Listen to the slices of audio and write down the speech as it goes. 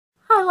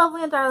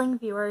lovely and darling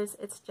viewers,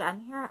 it's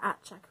Jen here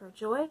at Check Her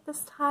Joy. This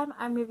time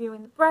I'm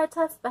reviewing The Bride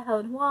Test by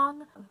Helen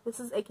Hoang. This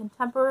is a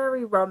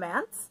contemporary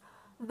romance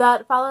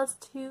that follows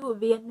two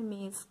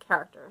Vietnamese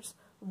characters.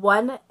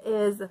 One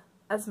is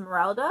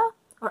Esmeralda,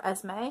 or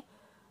Esme,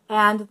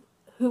 and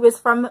who is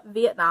from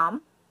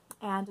Vietnam,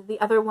 and the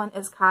other one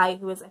is Khai,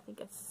 who is, I think,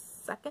 a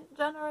second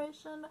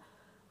generation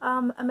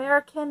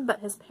American, but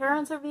his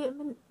parents are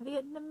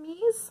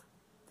Vietnamese.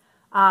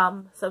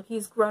 So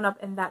he's grown up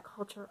in that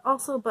culture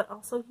also, but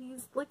also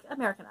he's like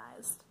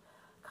Americanized.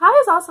 Khai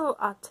is also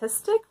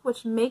autistic,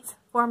 which makes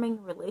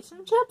forming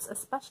relationships,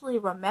 especially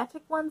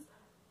romantic ones,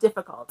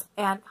 difficult.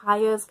 And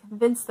Khai is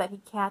convinced that he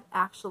can't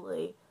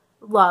actually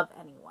love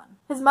anyone.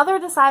 His mother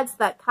decides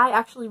that Khai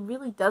actually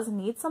really does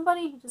need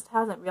somebody, he just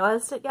hasn't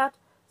realized it yet.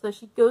 So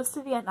she goes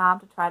to Vietnam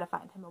to try to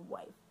find him a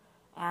wife.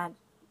 And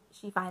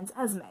she finds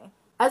Esme.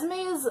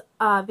 Esme's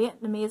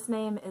Vietnamese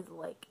name is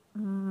like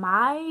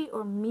Mai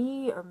or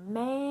Me or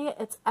May.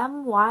 It's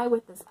M-Y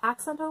with this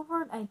accent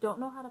over it. I don't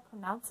know how to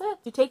pronounce it.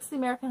 She takes the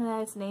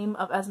Americanized name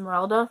of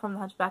Esmeralda from The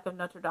Hunchback of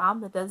Notre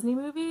Dame, the Disney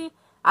movie,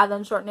 and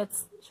then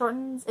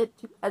shortens it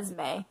to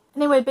Esme.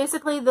 Anyway,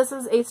 basically this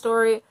is a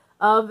story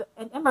of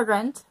an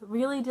immigrant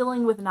really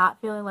dealing with not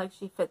feeling like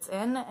she fits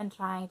in and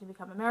trying to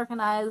become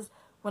Americanized.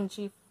 When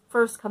she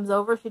first comes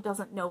over, she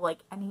doesn't know like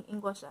any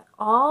English at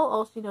all.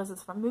 All she knows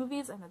is from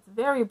movies, and it's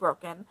very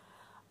broken.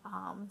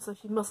 So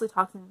she mostly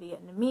talks in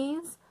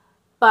Vietnamese,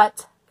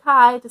 but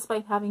Khai,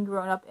 despite having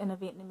grown up in a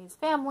Vietnamese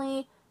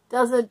family,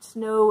 doesn't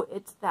know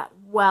it that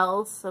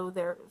well, so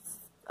there's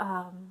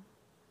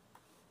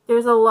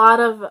a lot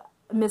of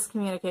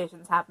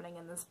miscommunications happening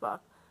in this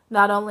book,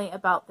 not only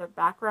about their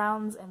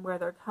backgrounds and where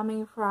they're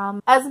coming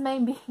from,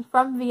 Esme being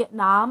from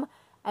Vietnam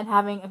and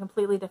having a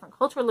completely different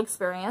cultural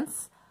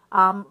experience,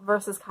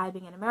 versus Khai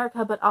being in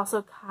America, but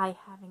also Khai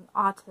having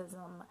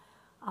autism,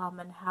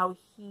 and how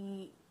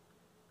he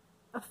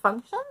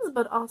functions,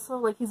 but also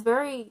like he's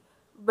very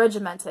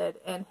regimented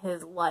in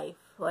his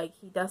life. Like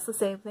he does the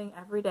same thing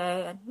every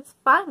day and he's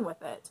fine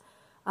with it.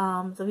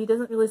 So he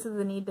doesn't really see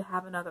the need to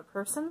have another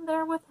person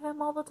there with him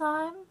all the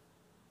time.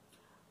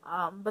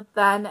 But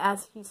then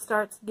as he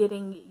starts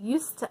getting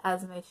used to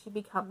Esme, she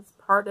becomes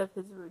part of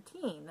his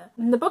routine.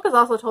 And the book is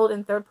also told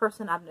in third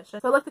person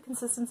omniscient. So I like the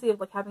consistency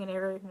of like having an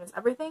narrator who knows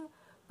everything,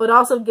 but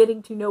also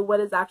getting to know what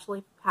is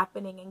actually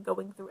happening and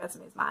going through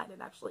Esme's mind,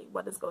 and actually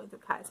what is going through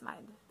Khai's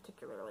mind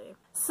particularly.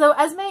 So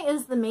Esme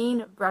is the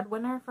main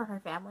breadwinner for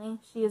her family.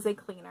 She is a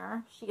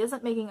cleaner. She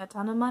isn't making a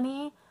ton of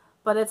money,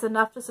 but it's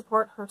enough to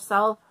support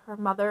herself, her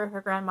mother,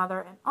 her grandmother,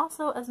 and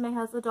also Esme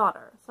has a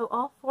daughter. So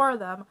all four of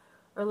them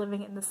are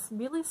living in this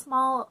really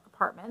small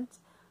apartment.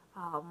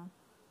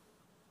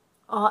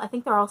 I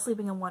think they're all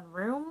sleeping in one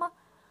room.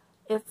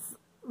 It's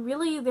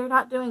really, they're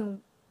not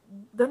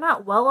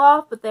well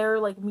off, but they're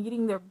like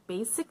meeting their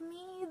basic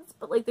needs,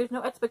 but like there's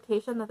no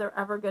expectation that they're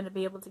ever going to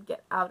be able to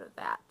get out of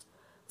that.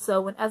 So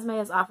when Esme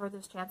is offered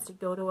this chance to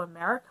go to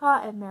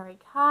America and marry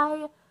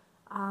Khai,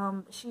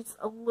 she's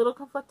a little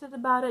conflicted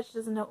about it. She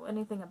doesn't know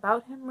anything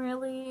about him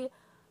really.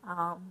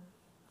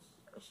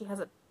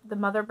 The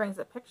mother brings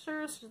her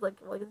pictures. She's like,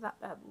 well, he's not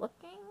bad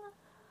looking.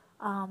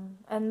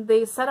 And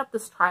they set up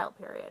this trial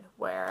period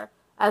where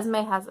Esme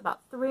has about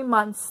 3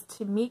 months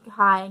to meet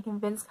Khai and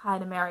convince Khai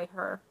to marry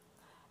her.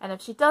 And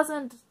if she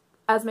doesn't,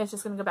 Esme's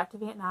just going to go back to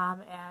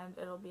Vietnam and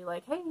it'll be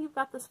like, hey, you've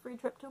got this free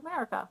trip to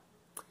America.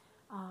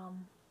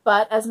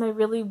 But Esme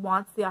really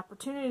wants the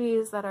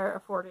opportunities that are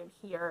afforded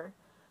here,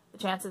 the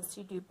chances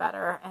to do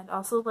better. And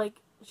also,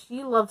 like,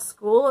 she loves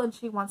school and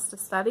she wants to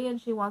study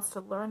and she wants to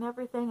learn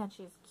everything and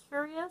she's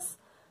curious.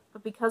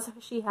 But because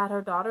she had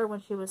her daughter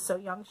when she was so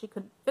young, she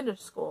couldn't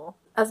finish school.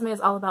 Esme is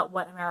all about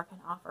what America can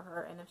offer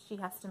her. And if she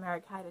has to marry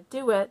Khai to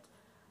do it,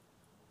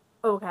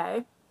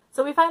 okay.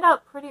 So we find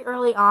out pretty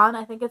early on,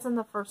 I think it's in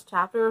the first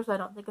chapter, so I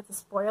don't think it's a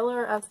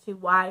spoiler, as to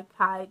why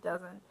Khai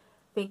doesn't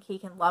think he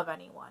can love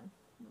anyone.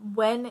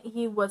 When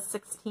he was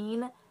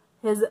 16,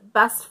 his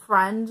best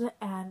friend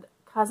and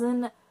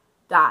cousin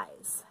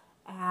dies.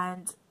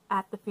 And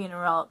at the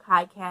funeral,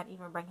 Khai can't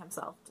even bring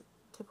himself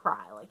to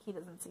cry. Like, he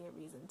doesn't see a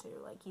reason to.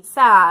 Like, he's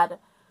sad,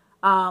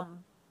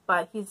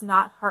 but he's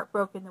not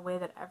heartbroken the way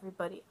that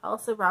everybody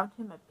else around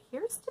him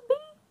appears to be.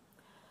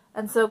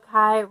 And so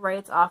Khai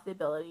writes off the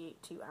ability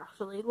to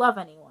actually love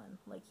anyone.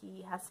 Like,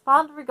 he has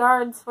fond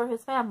regards for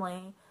his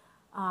family,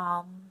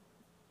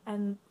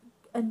 and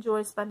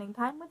enjoys spending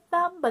time with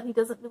them, but he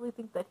doesn't really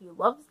think that he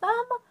loves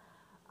them.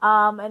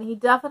 And he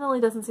definitely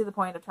doesn't see the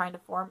point of trying to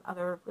form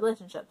other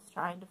relationships,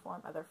 trying to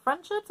form other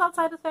friendships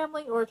outside his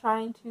family, or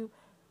trying to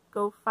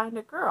go find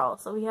a girl.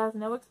 So he has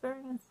no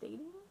experience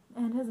dating.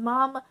 And his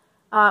mom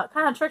kind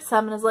of tricks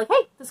him and is like,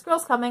 hey, this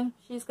girl's coming.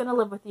 She's going to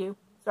live with you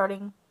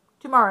starting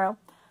tomorrow.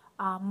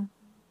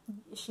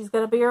 She's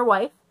going to be your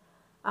wife,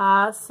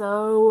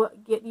 so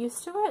get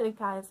used to it. And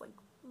Khai's like,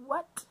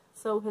 what?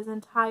 So his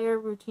entire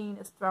routine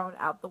is thrown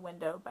out the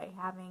window by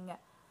having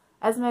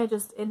Esme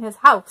just in his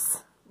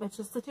house. It's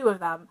just the two of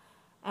them.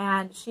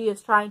 And she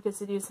is trying to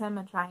seduce him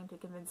and trying to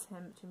convince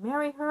him to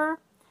marry her.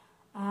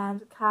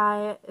 And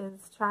Khai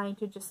is trying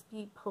to just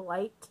be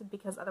polite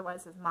because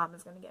otherwise his mom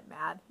is going to get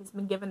mad. He's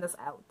been given this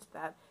out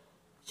that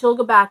she'll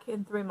go back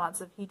in 3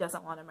 months if he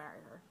doesn't want to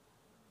marry her.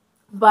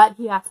 But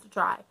he has to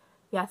try.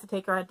 He has to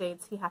take her on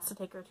dates. He has to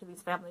take her to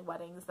these family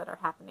weddings that are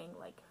happening.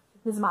 Like,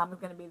 his mom is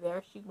going to be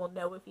there. She will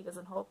know if he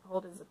doesn't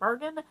hold his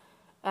bargain.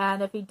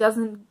 And if he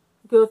doesn't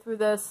go through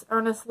this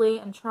earnestly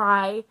and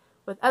try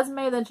with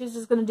Esme, then she's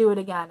just going to do it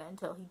again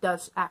until he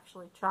does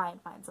actually try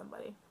and find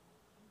somebody.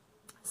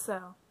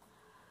 So,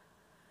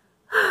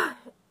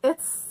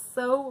 it's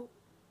so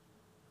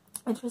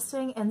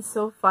interesting and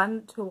so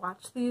fun to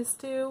watch these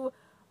two.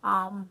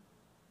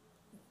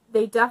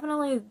 They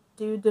definitely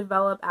do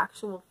develop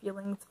actual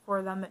feelings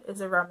for them. It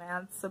is a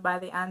romance, so by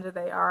the end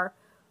they are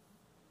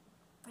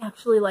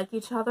actually like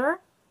each other.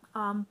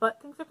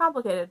 But things are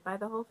complicated by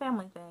the whole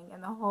family thing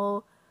and the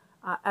whole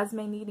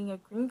Esme needing a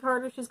green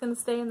card if she's going to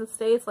stay in the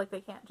States. Like,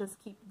 they can't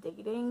just keep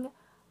dating.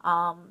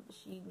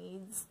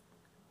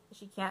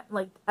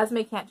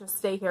 Esme can't just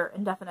stay here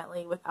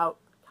indefinitely without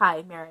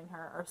Khai marrying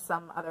her or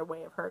some other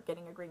way of her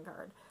getting a green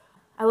card.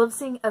 I love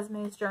seeing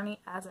Esme's journey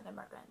as an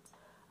immigrant.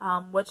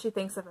 What she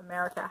thinks of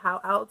America, how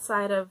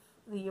outside of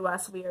the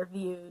U.S. we are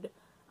viewed,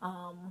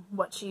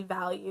 what she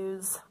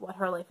values, what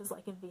her life is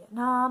like in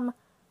Vietnam,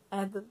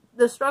 and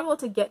the struggle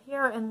to get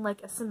here and,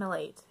 like,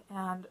 assimilate,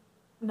 and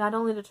not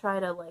only to try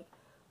to, like,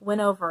 win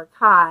over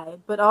Khai,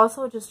 but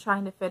also just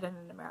trying to fit in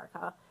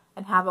America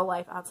and have a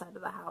life outside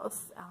of the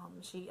house.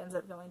 She ends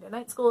up going to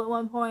night school at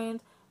one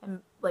point,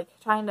 and, like,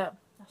 she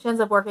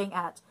ends up working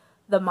at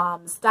the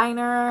mom's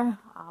diner,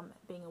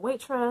 being a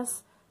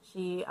waitress.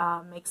 She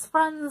makes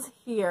friends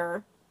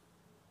here,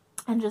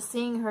 and just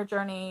seeing her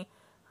journey,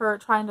 her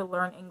trying to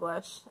learn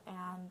English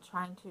and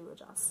trying to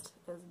adjust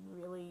is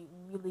really,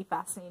 really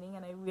fascinating,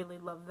 and I really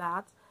love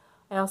that.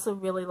 I also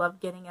really love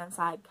getting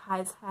inside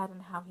Khai's head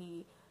and how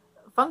he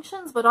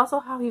functions, but also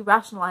how he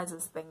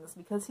rationalizes things,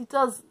 because he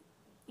does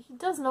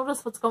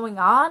notice what's going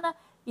on,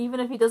 even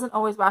if he doesn't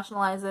always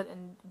rationalize it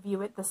and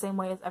view it the same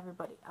way as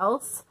everybody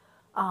else.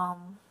 I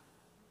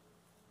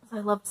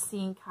loved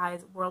seeing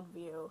Khai's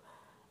worldview.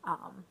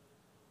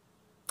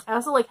 I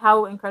also like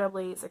how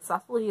incredibly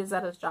successful he is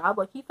at his job.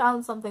 Like, he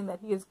found something that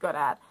he is good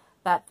at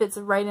that fits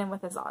right in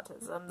with his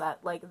autism,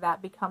 that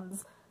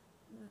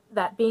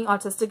being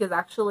autistic is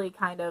actually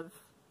kind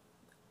of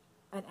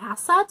an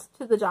asset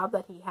to the job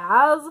that he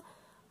has,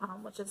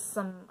 which is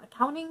some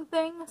accounting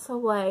thing. So,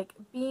 like,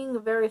 being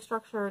very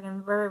structured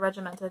and very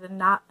regimented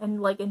and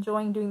like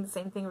enjoying doing the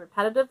same thing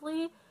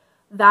repetitively,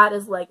 that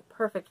is, like,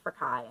 perfect for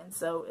Khai. And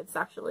so it's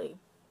actually,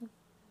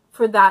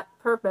 for that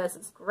purpose,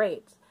 it's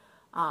great.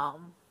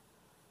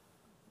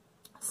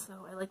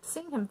 So I like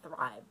seeing him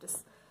thrive,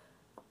 just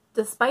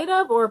despite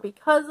of or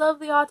because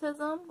of the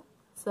autism.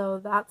 So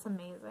that's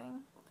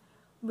amazing.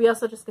 We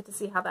also just get to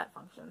see how that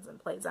functions and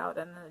plays out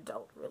in an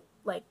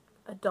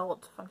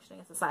adult functioning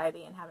in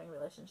society and having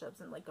relationships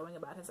and, like, going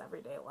about his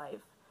everyday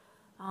life,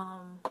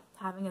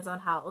 having his own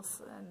house,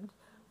 and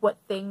what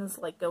things,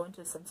 like, go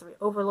into sensory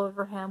overload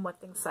for him, what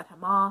things set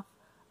him off,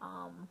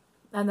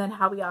 and then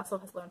how he also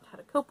has learned how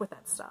to cope with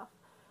that stuff,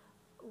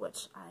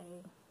 which I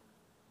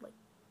like.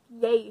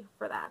 Yay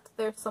for that.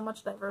 There's so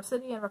much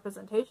diversity and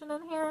representation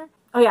in here.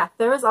 Oh yeah,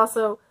 there is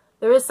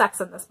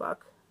sex in this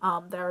book.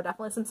 There are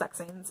definitely some sex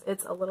scenes.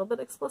 It's a little bit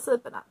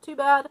explicit, but not too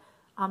bad.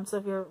 So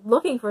if you're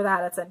looking for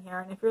that, it's in here.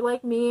 And if you're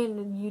like me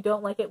and you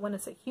don't like it when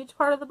it's a huge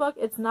part of the book,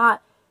 it's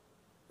not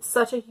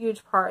such a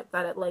huge part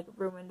that it, like,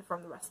 ruined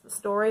from the rest of the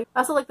story. I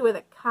also like the way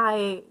that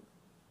Khai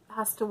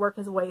has to work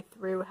his way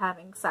through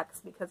having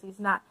sex, because he's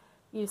not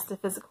used to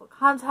physical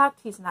contact.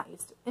 He's not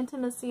used to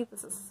intimacy.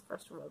 This is his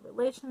first real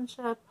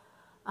relationship.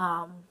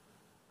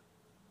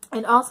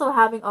 And also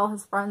having all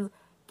his friends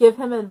give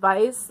him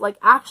advice, like,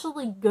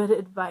 actually good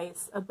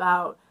advice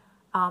about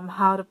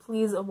how to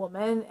please a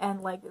woman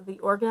and, like, the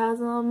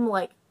orgasm,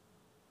 like,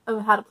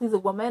 how to please a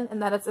woman,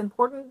 and that it's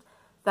important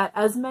that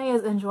Esme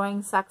is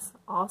enjoying sex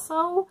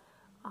also.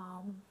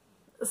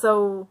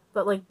 So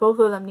that, like, both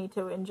of them need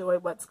to enjoy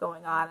what's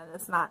going on, and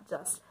it's not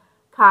just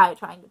Khai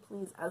trying to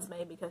please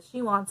Esme because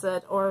she wants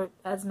it, or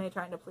Esme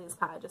trying to please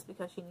Khai just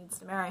because she needs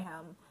to marry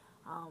him.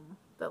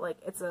 That, like,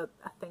 it's a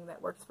thing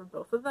that works for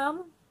both of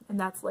them, and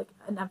that's, like,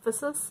 an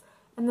emphasis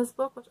in this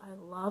book, which I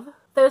love.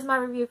 There's my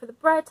review for The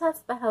Bride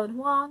Test by Helen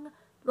Hoang.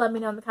 Let me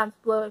know in the comments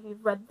below if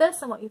you've read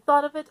this and what you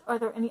thought of it. Are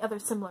there any other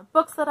similar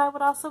books that I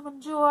would also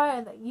enjoy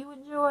and that you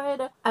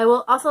enjoyed? I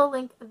will also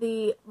link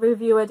the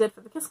review I did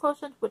for The Kiss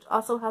Quotient, which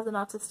also has an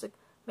autistic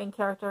main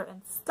character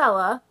in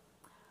Stella.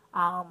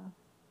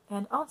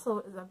 And also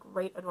is a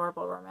great,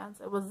 adorable romance.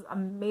 It was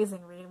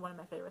amazing reading, one of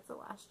my favorites of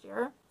last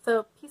year.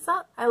 So, peace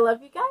out. I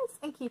love you guys,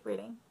 and keep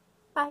reading.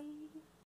 Bye.